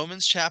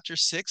Romans chapter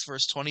 6,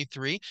 verse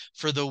 23,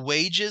 for the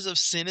wages of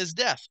sin is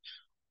death.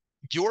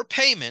 Your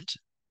payment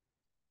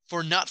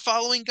for not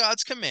following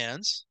God's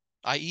commands,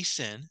 i.e.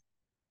 sin,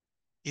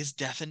 is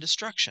death and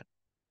destruction.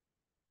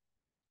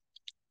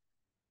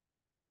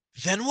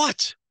 Then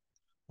what?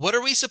 What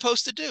are we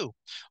supposed to do?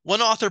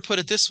 One author put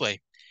it this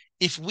way: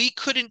 if we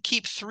couldn't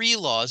keep 3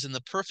 laws in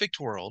the perfect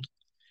world,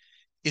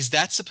 is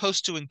that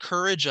supposed to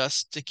encourage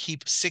us to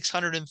keep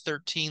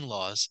 613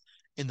 laws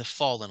in the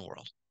fallen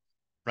world?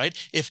 Right?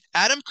 If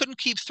Adam couldn't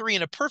keep 3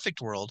 in a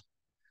perfect world,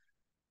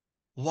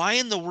 why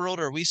in the world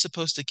are we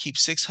supposed to keep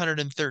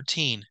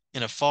 613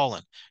 in a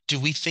fallen? Do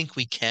we think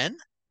we can?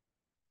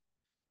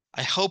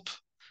 I hope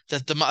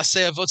that the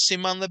Avot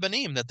Siman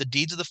Banim, that the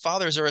deeds of the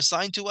fathers are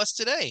assigned to us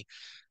today.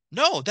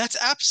 No, that's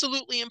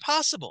absolutely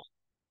impossible.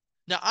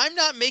 Now, I'm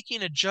not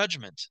making a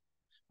judgment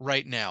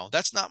right now.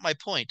 That's not my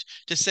point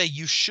to say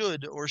you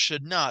should or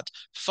should not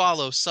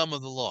follow some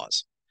of the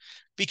laws.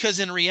 Because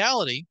in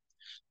reality,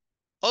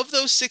 of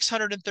those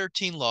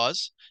 613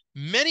 laws,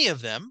 many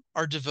of them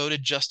are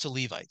devoted just to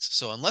Levites.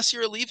 So unless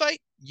you're a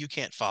Levite, you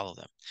can't follow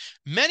them.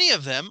 Many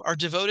of them are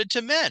devoted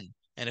to men.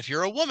 And if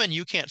you're a woman,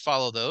 you can't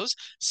follow those.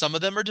 Some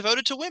of them are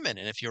devoted to women.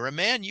 And if you're a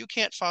man, you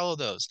can't follow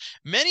those.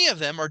 Many of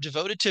them are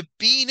devoted to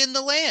being in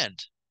the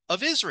land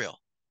of Israel.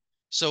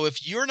 So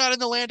if you're not in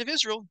the land of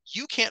Israel,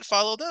 you can't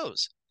follow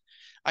those.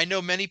 I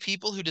know many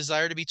people who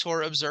desire to be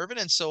Torah observant,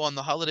 and so on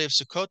the holiday of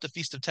Sukkot, the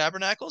Feast of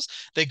Tabernacles,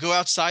 they go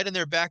outside in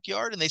their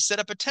backyard and they set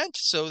up a tent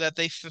so that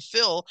they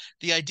fulfill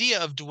the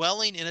idea of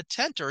dwelling in a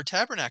tent or a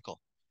tabernacle.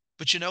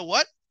 But you know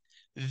what?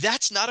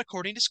 That's not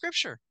according to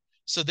Scripture.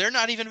 So they're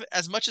not even,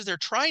 as much as they're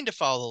trying to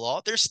follow the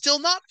law, they're still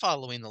not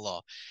following the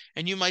law.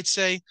 And you might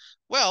say,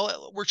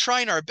 well, we're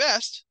trying our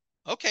best.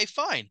 Okay,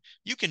 fine.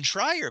 You can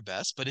try your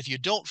best, but if you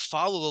don't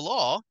follow the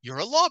law, you're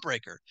a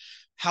lawbreaker.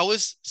 How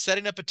is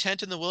setting up a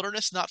tent in the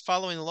wilderness not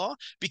following the law?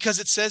 Because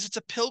it says it's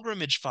a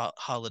pilgrimage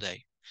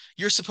holiday.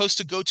 You're supposed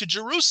to go to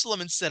Jerusalem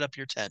and set up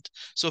your tent.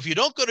 So if you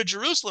don't go to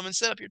Jerusalem and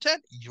set up your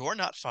tent, you're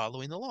not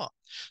following the law.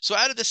 So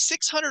out of the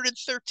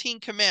 613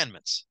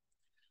 commandments,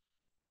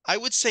 I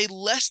would say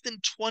less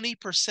than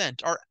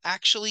 20% are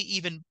actually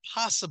even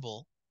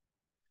possible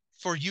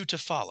for you to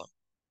follow.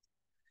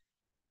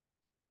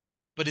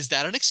 But is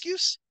that an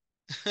excuse?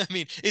 I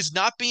mean, is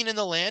not being in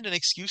the land an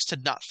excuse to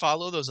not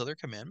follow those other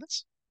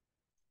commandments?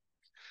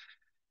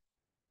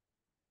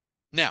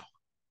 Now,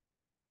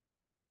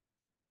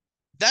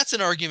 that's an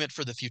argument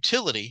for the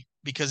futility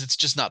because it's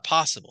just not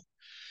possible.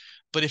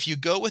 But if you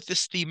go with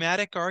this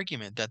thematic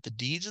argument that the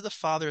deeds of the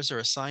fathers are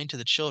assigned to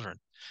the children,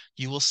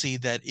 you will see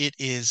that it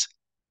is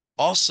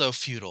also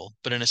futile,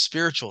 but in a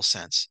spiritual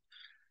sense,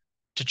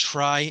 to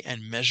try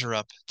and measure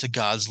up to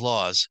God's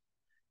laws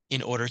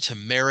in order to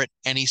merit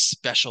any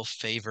special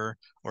favor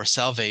or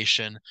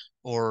salvation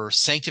or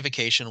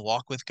sanctification,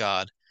 walk with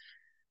God.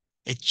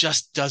 It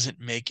just doesn't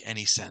make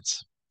any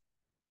sense.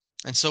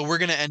 And so we're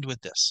going to end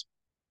with this.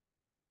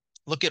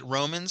 Look at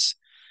Romans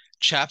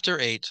chapter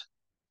 8,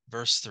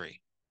 verse 3.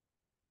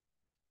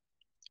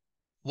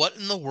 What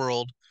in the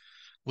world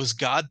was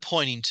God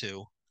pointing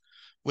to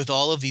with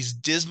all of these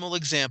dismal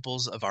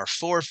examples of our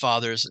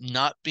forefathers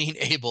not being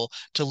able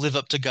to live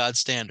up to God's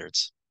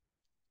standards?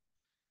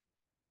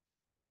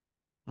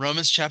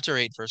 Romans chapter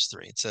 8, verse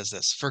 3, it says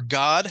this: For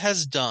God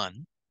has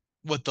done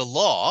what the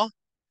law,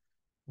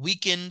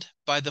 weakened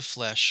by the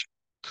flesh,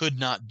 could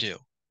not do.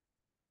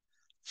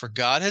 For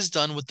God has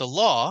done what the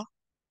law,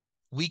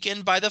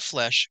 weakened by the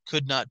flesh,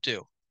 could not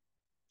do.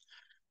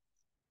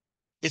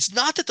 It's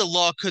not that the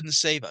law couldn't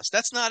save us.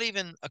 That's not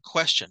even a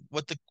question.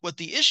 What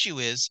the issue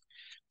is,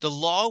 the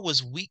law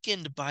was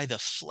weakened by the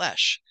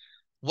flesh.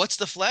 What's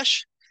the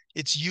flesh?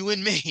 It's you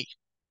and me.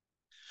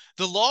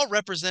 The law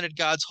represented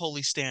God's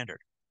holy standard.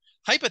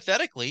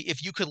 Hypothetically,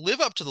 if you could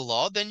live up to the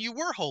law, then you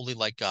were holy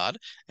like God,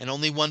 and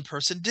only one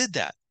person did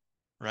that,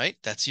 right?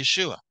 That's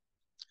Yeshua.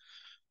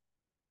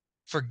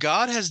 For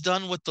God has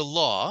done what the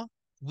law,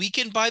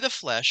 weakened by the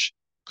flesh,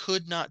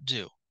 could not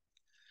do.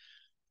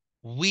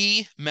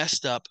 We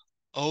messed up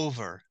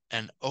over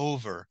and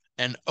over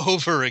and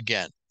over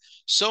again,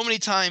 so many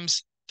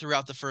times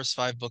throughout the first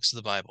 5 books of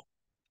the Bible.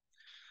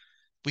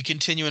 We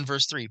continue in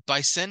verse 3.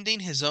 By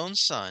sending his own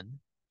son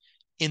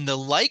in the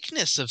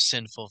likeness of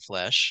sinful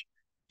flesh,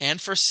 and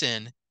for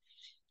sin,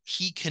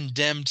 he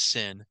condemned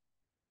sin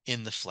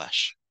in the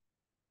flesh.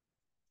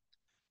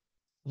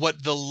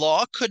 What the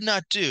law could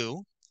not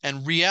do,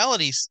 and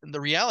the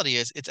reality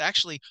is, it's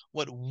actually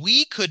what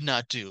we could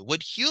not do,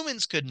 what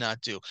humans could not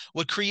do,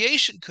 what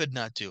creation could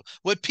not do,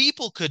 what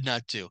people could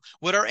not do,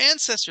 what our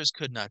ancestors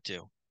could not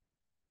do,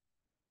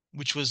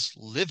 which was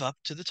live up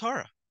to the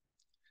Torah.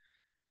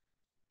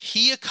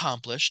 He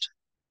accomplished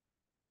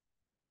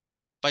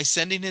by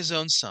sending his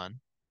own son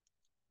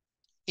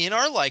in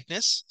our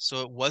likeness,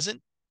 so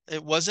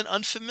it wasn't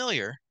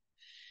unfamiliar.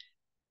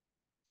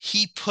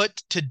 He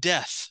put to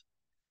death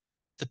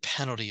the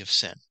penalty of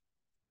sin.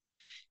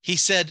 He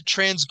said,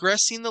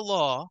 transgressing the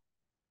law,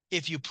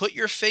 if you put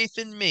your faith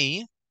in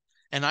me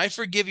and I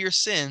forgive your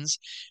sins,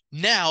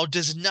 now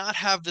does not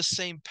have the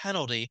same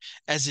penalty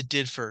as it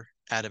did for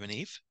Adam and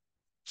Eve,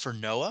 for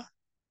Noah,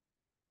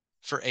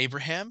 for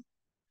Abraham,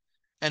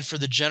 and for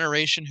the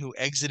generation who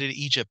exited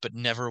Egypt but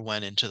never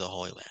went into the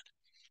Holy Land.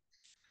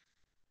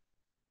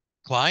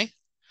 Why?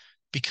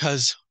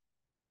 Because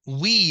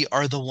we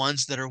are the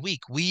ones that are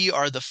weak. We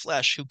are the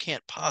flesh who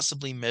can't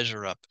possibly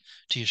measure up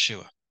to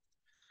Yeshua.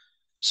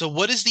 So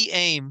what is the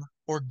aim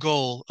or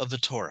goal of the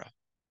Torah?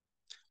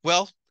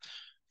 Well,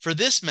 for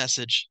this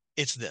message,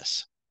 it's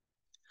this.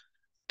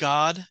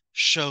 God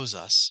shows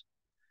us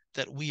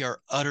that we are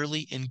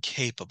utterly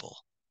incapable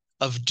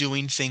of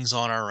doing things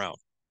on our own.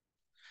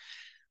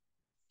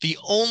 The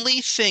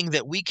only thing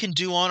that we can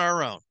do on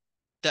our own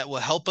that will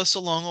help us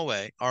along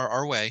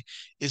our way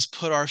is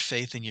put our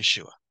faith in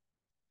Yeshua.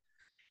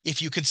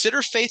 If you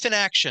consider faith in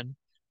action,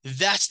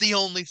 that's the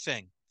only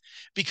thing.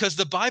 Because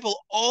the Bible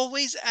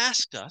always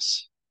asked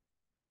us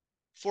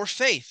for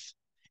faith.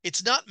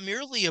 It's not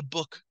merely a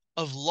book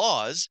of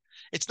laws.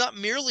 It's not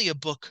merely a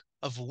book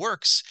of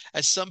works,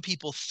 as some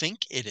people think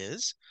it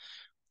is.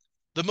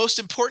 The most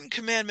important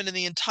commandment in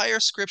the entire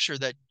scripture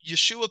that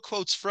Yeshua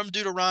quotes from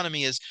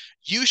Deuteronomy is,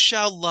 you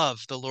shall love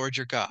the Lord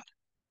your God.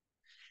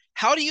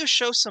 How do you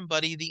show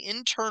somebody the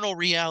internal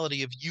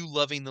reality of you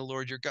loving the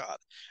Lord your God?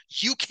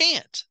 You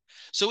can't.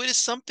 So it is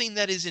something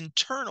that is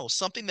internal,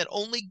 something that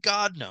only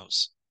God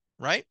knows,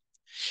 right?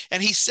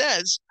 And he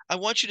says, I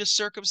want you to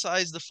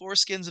circumcise the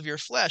foreskins of your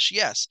flesh,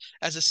 yes,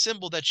 as a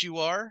symbol that you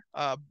are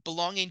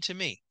belonging to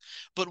me.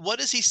 But what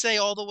does he say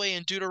all the way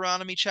in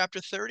Deuteronomy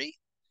chapter 30?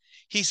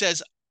 He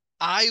says,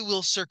 I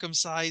will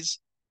circumcise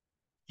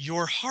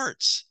your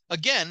hearts.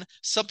 Again,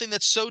 something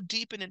that's so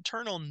deep and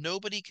internal,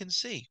 nobody can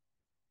see.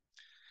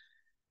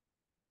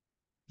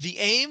 The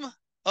aim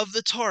of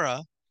the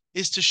Torah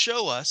is to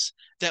show us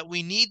that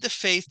we need the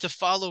faith to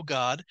follow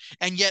God,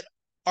 and yet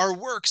our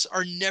works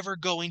are never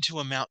going to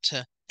amount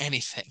to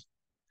anything.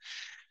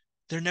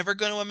 They're never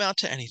going to amount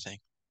to anything.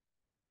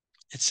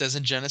 It says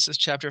in Genesis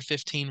chapter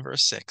 15,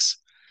 verse 6,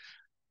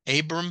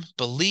 Abram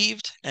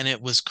believed and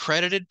it was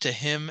credited to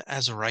him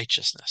as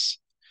righteousness.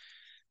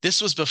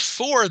 This was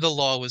before the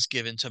law was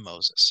given to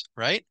Moses,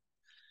 right?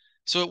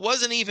 So it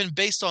wasn't even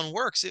based on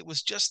works. It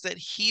was just that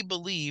he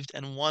believed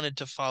and wanted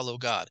to follow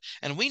God.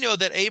 And we know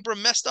that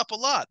Abram messed up a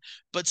lot,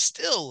 but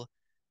still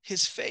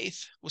his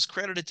faith was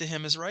credited to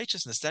him as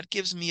righteousness. That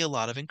gives me a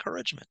lot of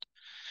encouragement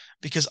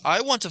because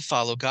I want to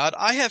follow God.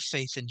 I have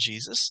faith in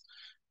Jesus,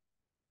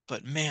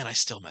 but man, I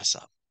still mess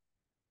up.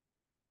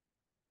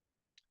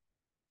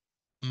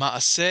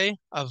 Ma'aseh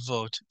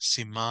Avot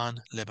Siman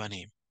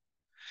Lebanim.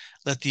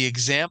 Let the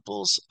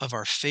examples of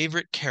our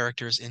favorite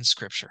characters in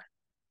Scripture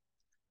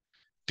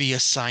be a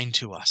sign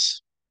to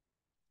us.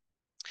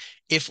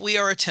 If we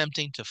are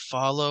attempting to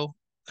follow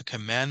the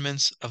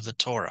commandments of the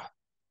Torah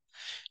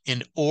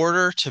in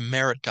order to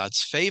merit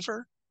God's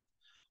favor,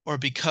 or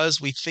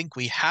because we think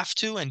we have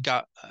to, and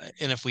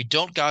if we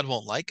don't, God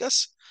won't like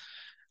us,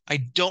 I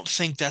don't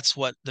think that's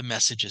what the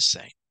message is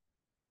saying.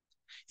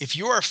 If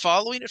you are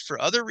following it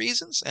for other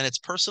reasons and it's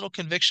personal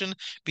conviction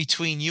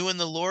between you and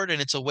the Lord,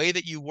 and it's a way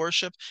that you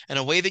worship and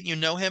a way that you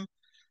know Him,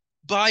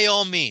 by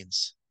all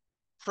means,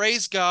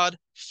 praise God,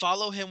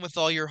 follow Him with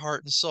all your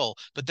heart and soul.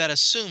 But that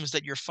assumes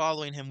that you're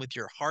following Him with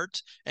your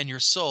heart and your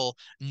soul,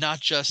 not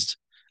just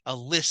a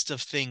list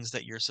of things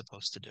that you're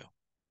supposed to do.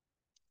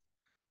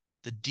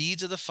 The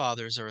deeds of the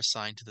fathers are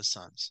assigned to the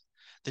sons.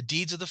 The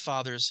deeds of the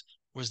fathers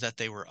was that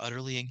they were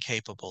utterly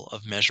incapable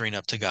of measuring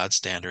up to God's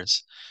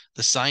standards.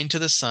 The sign to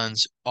the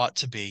sons ought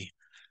to be,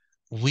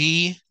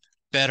 we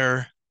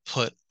better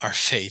put our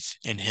faith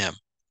in Him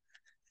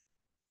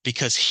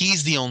because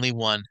He's the only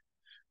one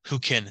who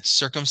can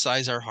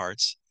circumcise our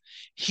hearts.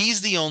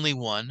 He's the only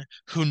one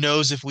who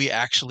knows if we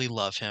actually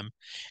love Him,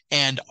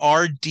 and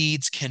our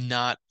deeds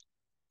cannot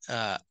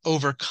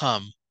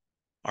overcome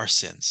our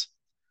sins.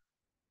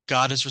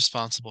 God is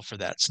responsible for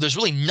that. So there's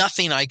really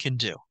nothing I can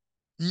do,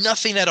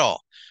 nothing at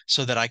all,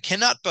 so that I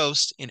cannot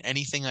boast in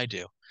anything I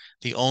do.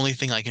 The only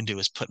thing I can do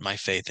is put my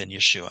faith in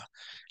Yeshua.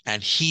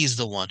 And He's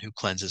the one who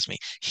cleanses me.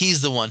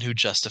 He's the one who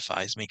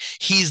justifies me.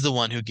 He's the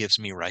one who gives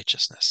me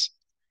righteousness.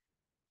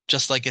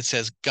 Just like it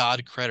says,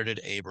 God credited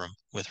Abram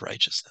with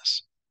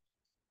righteousness.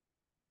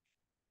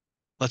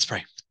 Let's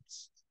pray.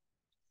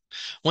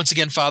 Once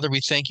again, Father, we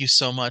thank you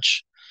so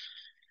much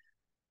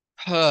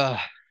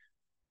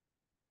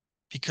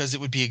because it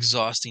would be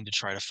exhausting to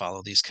try to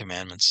follow these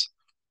commandments.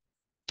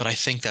 But I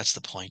think that's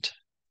the point.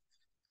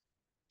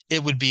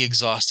 It would be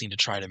exhausting to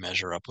try to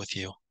measure up with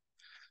you.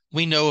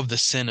 We know of the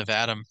sin of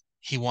Adam.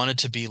 He wanted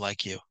to be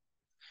like you.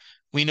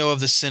 We know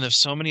of the sin of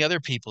so many other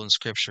people in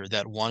Scripture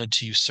that wanted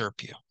to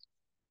usurp you.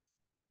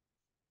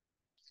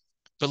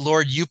 But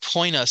Lord, you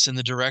point us in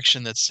the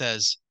direction that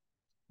says,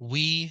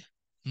 we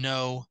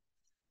know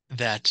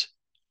that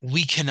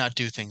we cannot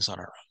do things on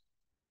our own.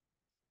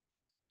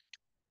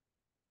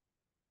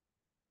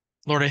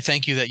 Lord, I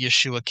thank you that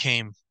Yeshua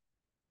came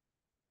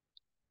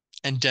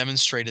and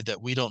demonstrated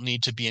that we don't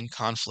need to be in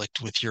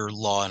conflict with your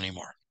law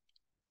anymore.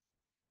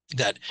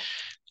 That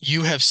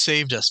you have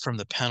saved us from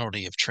the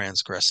penalty of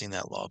transgressing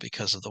that law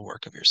because of the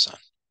work of your Son.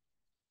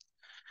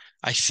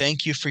 I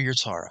thank you for your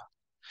Torah.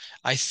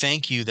 I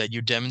thank you that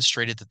you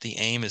demonstrated that the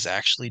aim is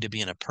actually to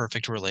be in a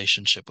perfect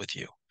relationship with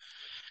you,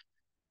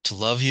 to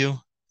love you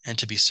and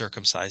to be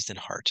circumcised in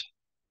heart.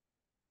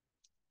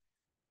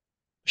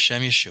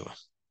 Shem Yeshua.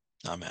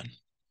 Amen.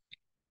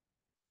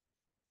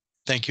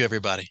 Thank you,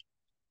 everybody.